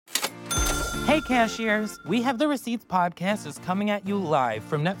Hey, cashiers! We Have the Receipts podcast is coming at you live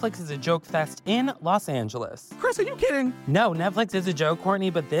from Netflix's A Joke Fest in Los Angeles. Chris, are you kidding? No, Netflix is a joke, Courtney,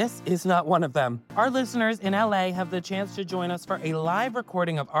 but this is not one of them. Our listeners in LA have the chance to join us for a live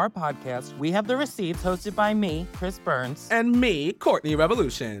recording of our podcast, We Have the Receipts, hosted by me, Chris Burns. And me, Courtney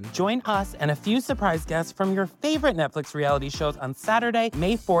Revolution. Join us and a few surprise guests from your favorite Netflix reality shows on Saturday,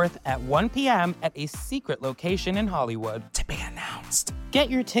 May 4th at 1 p.m. at a secret location in Hollywood. To be announced. Get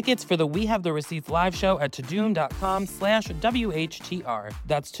your tickets for the We Have the Receipts live show at tudum.com/WHTR.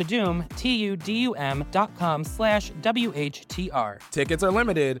 That's Tudum, TUDUM.com/WHTR. Tickets are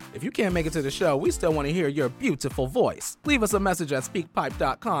limited. If you can't make it to the show, we still want to hear your beautiful voice. Leave us a message at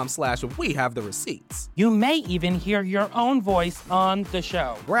speakpipe.com/We Have the Receipts. You may even hear your own voice on the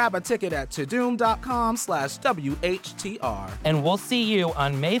show. Grab a ticket at tudum.com/WHTR. And we'll see you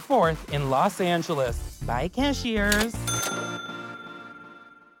on May 4th in Los Angeles. Bye, cashiers.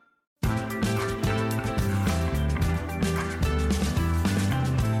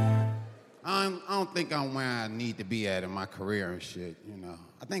 I don't think I'm where I need to be at in my career and shit, you know.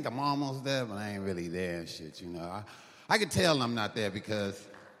 I think I'm almost there, but I ain't really there and shit, you know. I can tell I'm not there because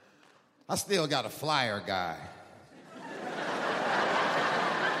I still got a flyer guy.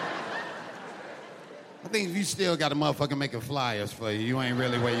 I think if you still got a motherfucker making flyers for you, you ain't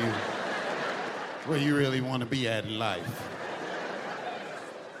really where you really want to be at in life.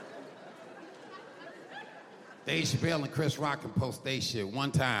 Dave Chappelle and Chris Rock can post they shit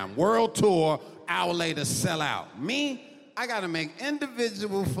one time. World tour, hour later, sell out. Me, I gotta make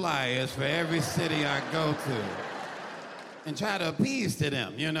individual flyers for every city I go to and try to appease to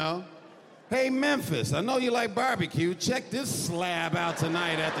them, you know? Hey, Memphis, I know you like barbecue. Check this slab out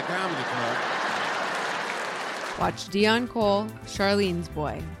tonight at the Comedy Club. Watch Dion Cole, Charlene's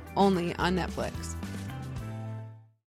Boy, only on Netflix.